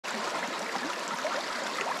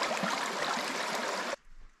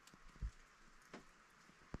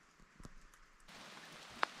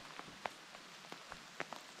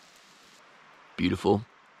beautiful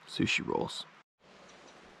sushi rolls.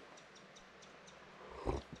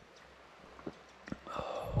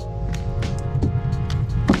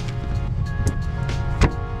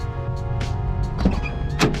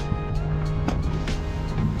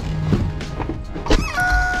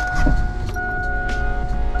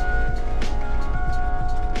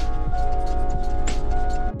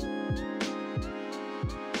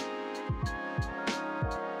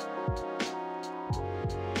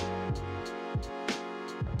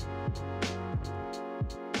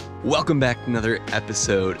 Welcome back to another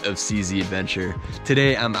episode of CZ Adventure.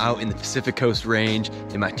 Today I'm out in the Pacific Coast Range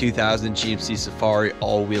in my 2000 GMC Safari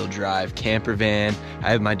all-wheel drive camper van.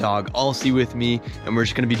 I have my dog Alce with me, and we're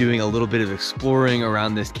just going to be doing a little bit of exploring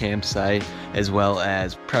around this campsite, as well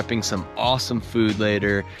as prepping some awesome food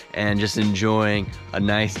later and just enjoying a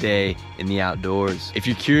nice day in the outdoors. If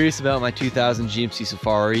you're curious about my 2000 GMC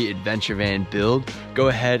Safari adventure van build, go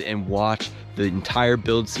ahead and watch the entire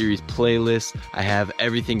build series playlist. I have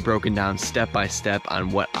everything broken down step by step on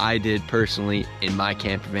what I did personally in my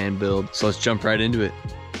camper van build. So let's jump right into it.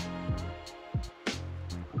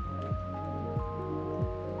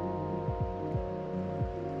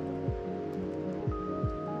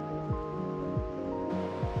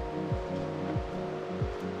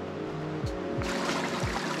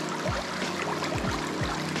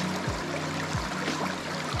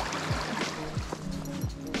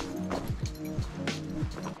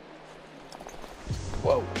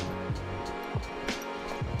 Whoa.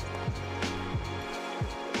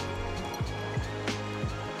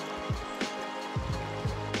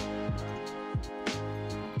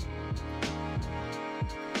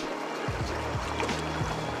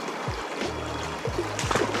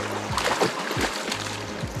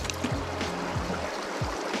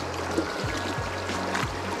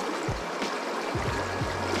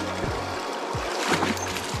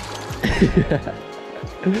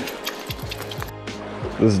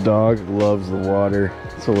 This dog loves the water.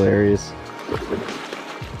 It's hilarious.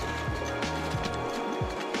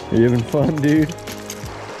 Are you having fun, dude?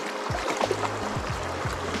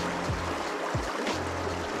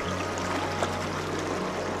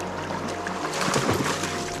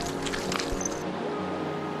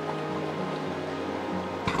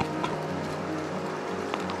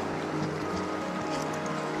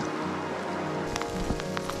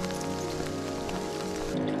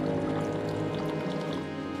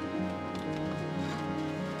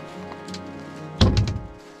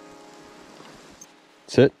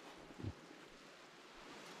 Sit.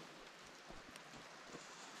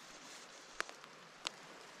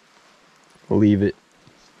 Leave it.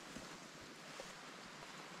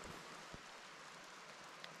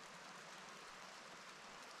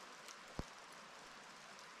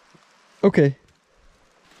 Okay.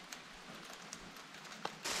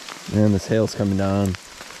 Man, this hail's coming down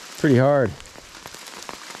pretty hard.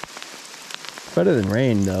 Better than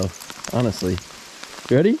rain, though, honestly.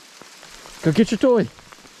 You ready? Go get your toy.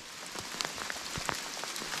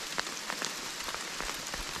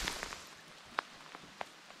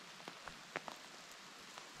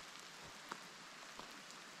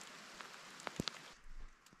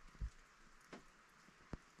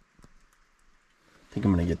 I think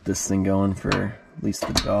I'm gonna get this thing going for at least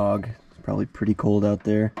the dog. It's probably pretty cold out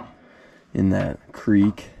there in that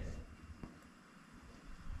creek.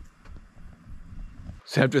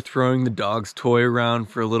 So after throwing the dog's toy around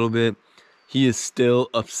for a little bit, he is still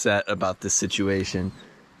upset about this situation.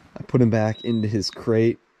 I put him back into his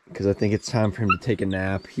crate because I think it's time for him to take a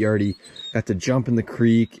nap. He already got to jump in the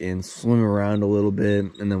creek and swim around a little bit,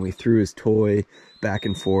 and then we threw his toy back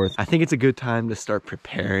and forth. I think it's a good time to start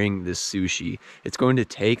preparing this sushi. It's going to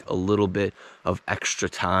take a little bit of extra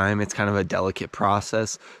time. It's kind of a delicate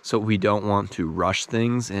process, so we don't want to rush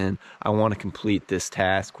things, and I want to complete this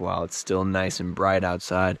task while it's still nice and bright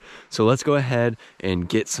outside. So let's go ahead and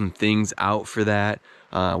get some things out for that.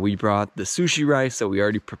 We brought the sushi rice that we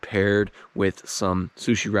already prepared with some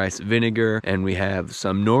sushi rice vinegar, and we have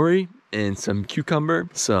some nori and some cucumber,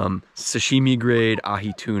 some sashimi grade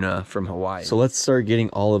ahi tuna from Hawaii. So let's start getting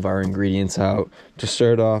all of our ingredients out. To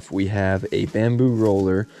start off, we have a bamboo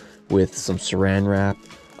roller with some saran wrap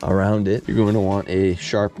around it. You're going to want a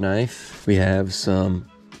sharp knife. We have some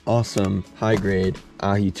awesome high grade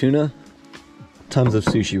ahi tuna, tons of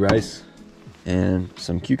sushi rice, and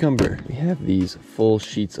some cucumber. We have these full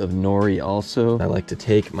sheets of nori also. I like to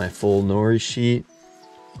take my full nori sheet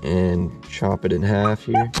and chop it in half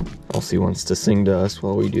here. Alce wants to sing to us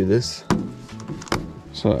while we do this.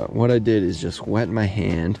 So what I did is just wet my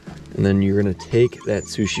hand, and then you're gonna take that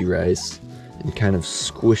sushi rice and kind of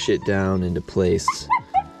squish it down into place.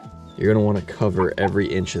 You're gonna wanna cover every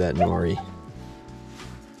inch of that nori.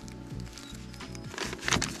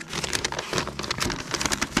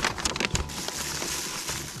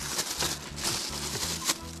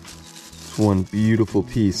 one beautiful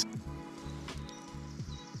piece.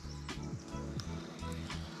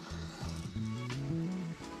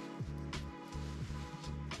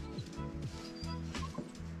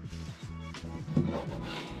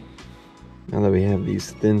 Now that we have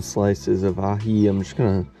these thin slices of ahi, I'm just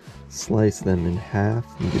gonna slice them in half.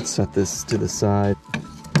 You can set this to the side.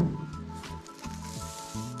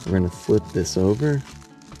 We're gonna flip this over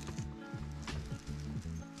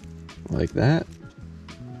like that.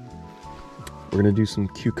 We're gonna do some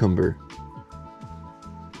cucumber.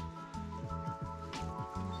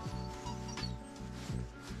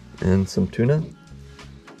 And some tuna.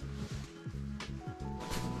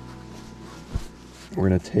 We're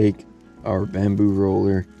gonna take our bamboo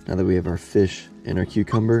roller, now that we have our fish and our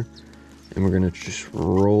cucumber, and we're gonna just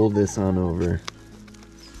roll this on over.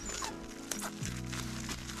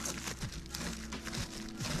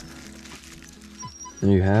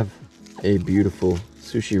 There you have a beautiful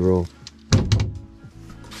sushi roll.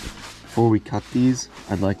 Before we cut these,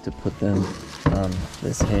 I'd like to put them on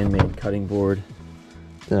this handmade cutting board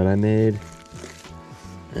that I made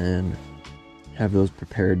and have those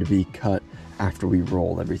prepared to be cut after we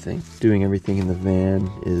roll everything. Doing everything in the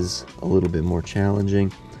van is a little bit more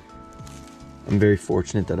challenging. I'm very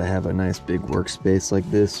fortunate that I have a nice big workspace like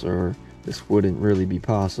this, or this wouldn't really be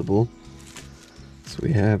possible. So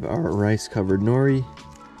we have our rice covered nori.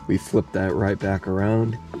 We flip that right back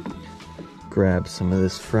around. Grab some of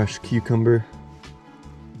this fresh cucumber.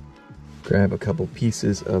 Grab a couple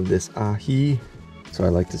pieces of this ahi. So I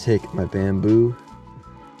like to take my bamboo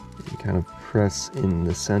and kind of press in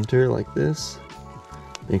the center like this.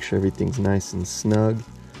 Make sure everything's nice and snug.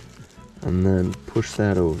 And then push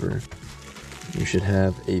that over. You should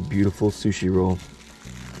have a beautiful sushi roll.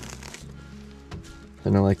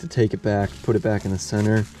 Then I like to take it back, put it back in the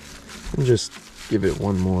center, and just give it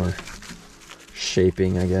one more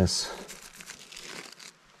shaping, I guess.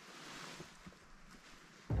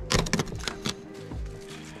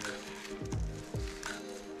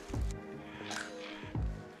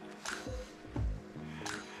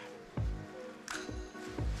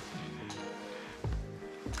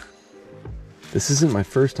 This isn't my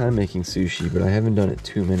first time making sushi, but I haven't done it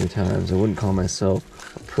too many times. I wouldn't call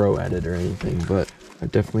myself a pro at it or anything, but I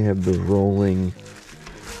definitely have the rolling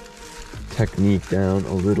technique down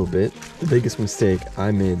a little bit. The biggest mistake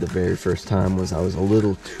I made the very first time was I was a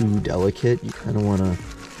little too delicate. You kind of want to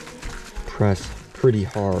press pretty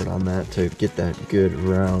hard on that to get that good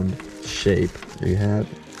round shape. There you have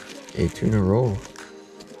a tuna roll.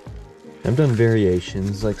 I've done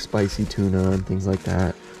variations like spicy tuna and things like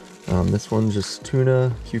that. This one's just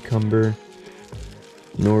tuna, cucumber,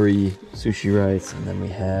 nori, sushi rice, and then we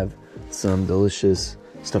have some delicious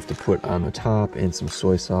stuff to put on the top and some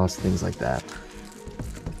soy sauce, things like that.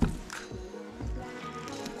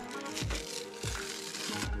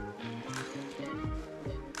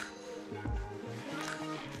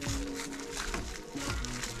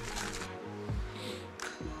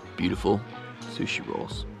 Beautiful sushi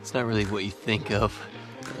rolls. It's not really what you think of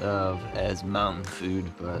as mountain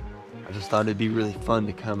food, but I just thought it'd be really fun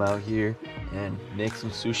to come out here and make some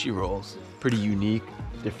sushi rolls. Pretty unique,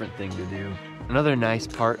 different thing to do. Another nice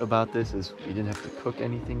part about this is we didn't have to cook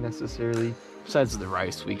anything necessarily. Besides the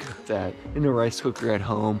rice, we cooked that in a rice cooker at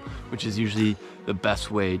home, which is usually the best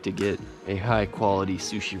way to get a high quality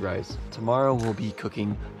sushi rice. Tomorrow we'll be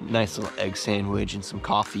cooking a nice little egg sandwich and some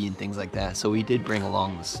coffee and things like that. So we did bring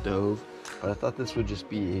along the stove, but I thought this would just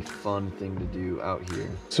be a fun thing to do out here.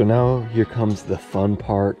 So now here comes the fun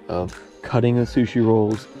part of cutting the sushi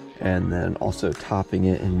rolls and then also topping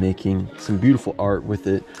it and making some beautiful art with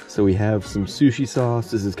it. So we have some sushi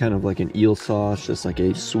sauce. This is kind of like an eel sauce, just like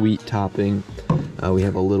a sweet topping. We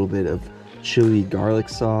have a little bit of chili garlic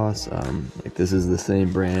sauce. Like this is the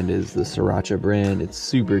same brand as the sriracha brand. It's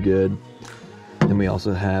super good. Then we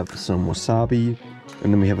also have some wasabi,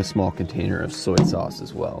 and then we have a small container of soy sauce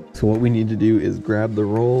as well. So what we need to do is grab the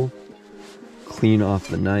roll, clean off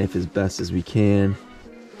the knife as best as we can.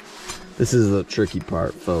 This is the tricky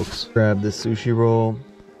part, folks. Grab this sushi roll,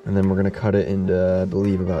 and then we're gonna cut it into, I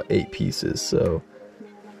believe, about 8 pieces. So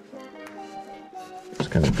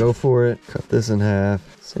just kind of go for it, cut this in half,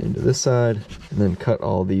 same to this side, and then cut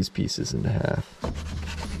all these pieces into half.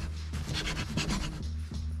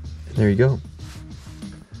 And there you go.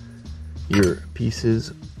 Your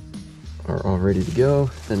pieces are all ready to go.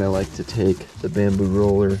 Then I like to take the bamboo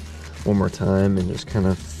roller one more time and just kind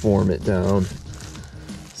of form it down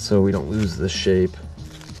so we don't lose the shape.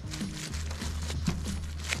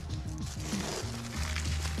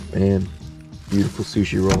 And beautiful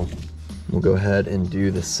sushi roll. We'll go ahead and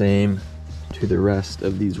do the same to the rest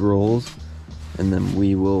of these rolls. and then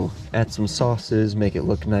we will add some sauces, make it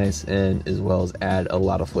look nice, and as well as add a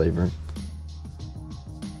lot of flavor.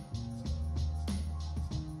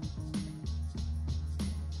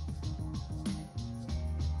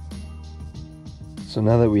 So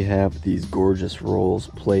now that we have these gorgeous rolls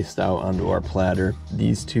placed out onto our platter,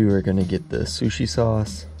 these two are gonna get the sushi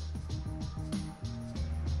sauce.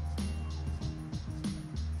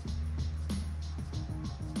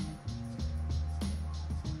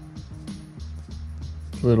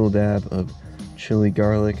 Little dab of chili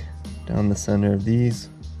garlic down the center of these.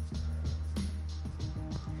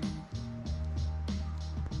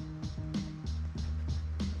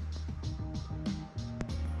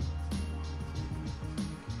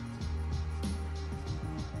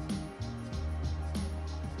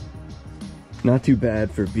 Not too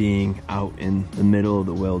bad for being out in the middle of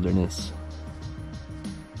the wilderness.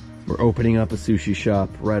 We're opening up a sushi shop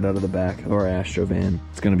right out of the back of our Astro van.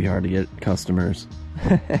 It's gonna be hard to get customers.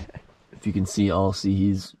 If you can see Alce,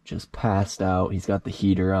 he's just passed out. He's got the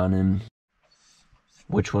heater on him.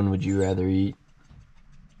 Which one would you rather eat?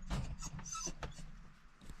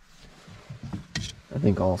 I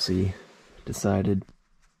think Alce decided.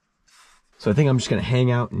 So I think I'm just gonna hang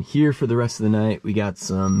out in here for the rest of the night. We got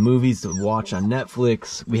some movies to watch on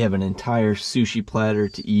Netflix. We have an entire sushi platter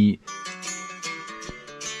to eat.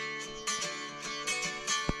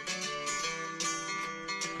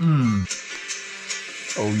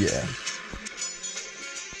 Oh yeah.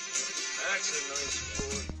 That's a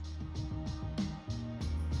nice boy.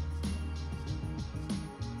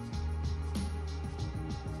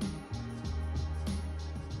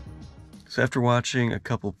 So after watching a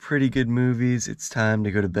couple pretty good movies, it's time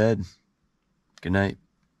to go to bed. Good night.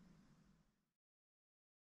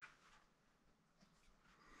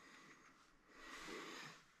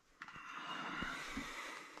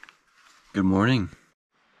 Good morning.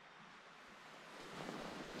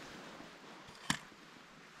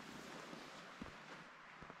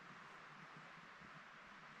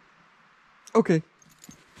 Okay.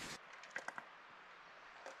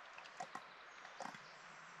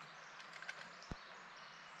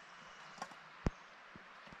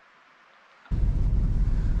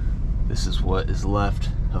 This is what is left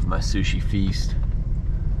of my sushi feast,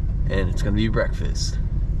 and it's gonna be breakfast.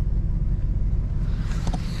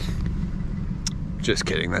 Just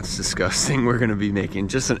kidding, that's disgusting. We're gonna be making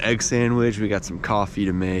just an egg sandwich. We got some coffee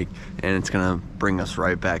to make, and it's gonna bring us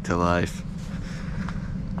right back to life.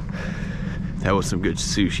 That was some good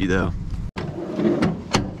sushi though.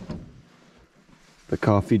 The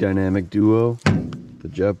coffee dynamic duo, the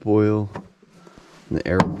jet boil, and the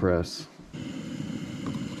AeroPress.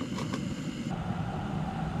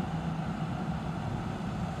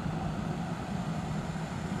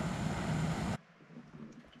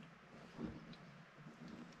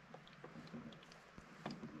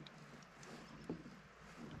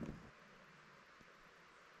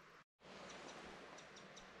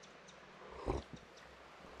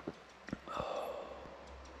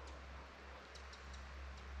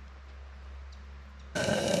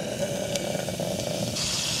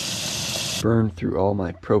 Burned through all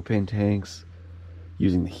my propane tanks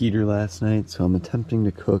using the heater last night, so I'm attempting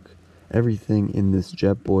to cook everything in this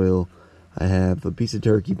jet boil. I have a piece of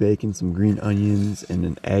turkey bacon, some green onions, and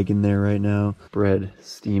an egg in there right now. Bread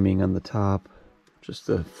steaming on the top just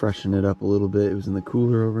to freshen it up a little bit. It was in the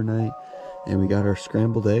cooler overnight, and we got our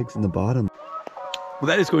scrambled eggs in the bottom. Well,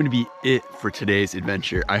 that is going to be it for today's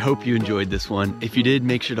adventure. I hope you enjoyed this one. If you did,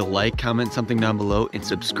 make sure to like, comment something down below, and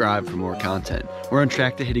subscribe for more content. We're on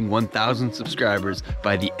track to hitting 1,000 subscribers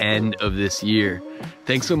by the end of this year.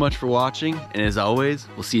 Thanks so much for watching, and as always,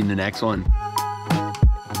 we'll see you in the next one.